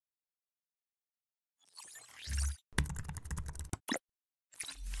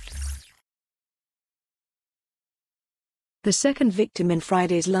The second victim in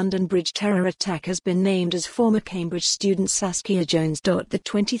Friday's London Bridge terror attack has been named as former Cambridge student Saskia Jones.The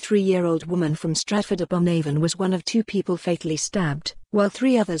 23-year-old woman from Stratford-upon-Avon was one of 2 people fatally stabbed, while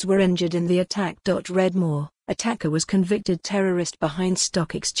 3 others were injured in the attack.Read attacker was convicted terrorist behind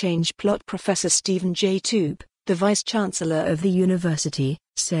stock exchange plotProfessor Stephen J Toope, the vice-chancellor of the university,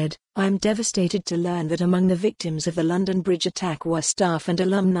 said, "I am devastated to learn that among the victims of the London Bridge attack were staff and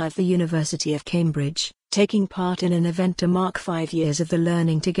alumni of the University of Cambridge, taking part in an event to mark 5 years of the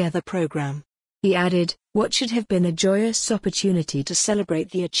Learning Together program." He added, "What should have been a joyous opportunity to celebrate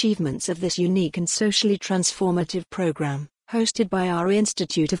the achievements of this unique and socially transformative program, hosted by our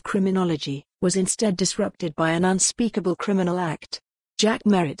Institute of Criminology, was instead disrupted by an unspeakable criminal act." Jack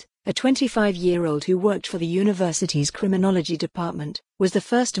Merritt, a 25-year-old who worked for the university's criminology department, was the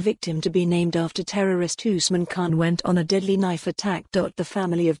first victim to be named after terrorist Usman Khan went on a deadly knife attack. The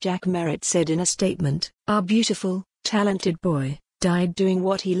family of Jack Merritt said in a statement, "Our beautiful, talented boy died doing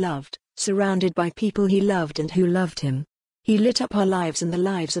what he loved, surrounded by people he loved and who loved him. He lit up our lives and the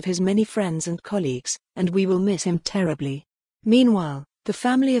lives of his many friends and colleagues, and we will miss him terribly." Meanwhile, the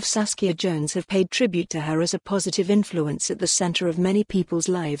family of Saskia Jones have paid tribute to her as a positive influence at the center of many people's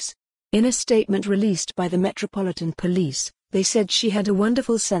lives. In a statement released by the Metropolitan Police, they said she had a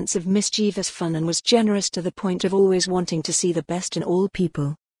wonderful sense of mischievous fun and was generous to the point of always wanting to see the best in all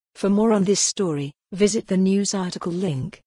people. For more on this story, visit the news article link.